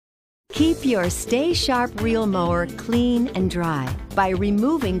Keep your Stay Sharp reel mower clean and dry by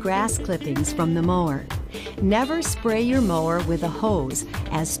removing grass clippings from the mower. Never spray your mower with a hose,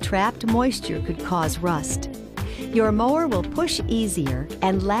 as trapped moisture could cause rust. Your mower will push easier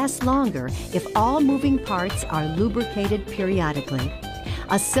and last longer if all moving parts are lubricated periodically.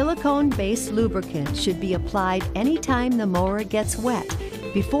 A silicone-based lubricant should be applied anytime the mower gets wet,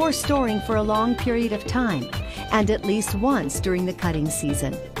 before storing for a long period of time, and at least once during the cutting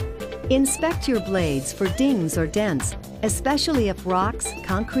season. Inspect your blades for dings or dents, especially if rocks,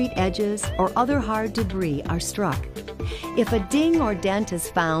 concrete edges, or other hard debris are struck. If a ding or dent is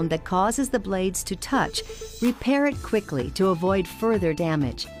found that causes the blades to touch, repair it quickly to avoid further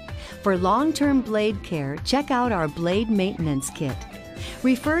damage. For long-term blade care, check out our Blade Maintenance Kit.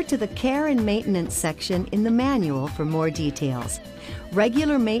 Refer to the Care and Maintenance section in the manual for more details.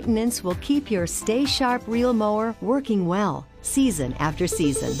 Regular maintenance will keep your Stay Sharp reel mower working well, season after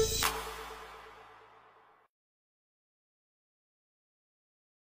season.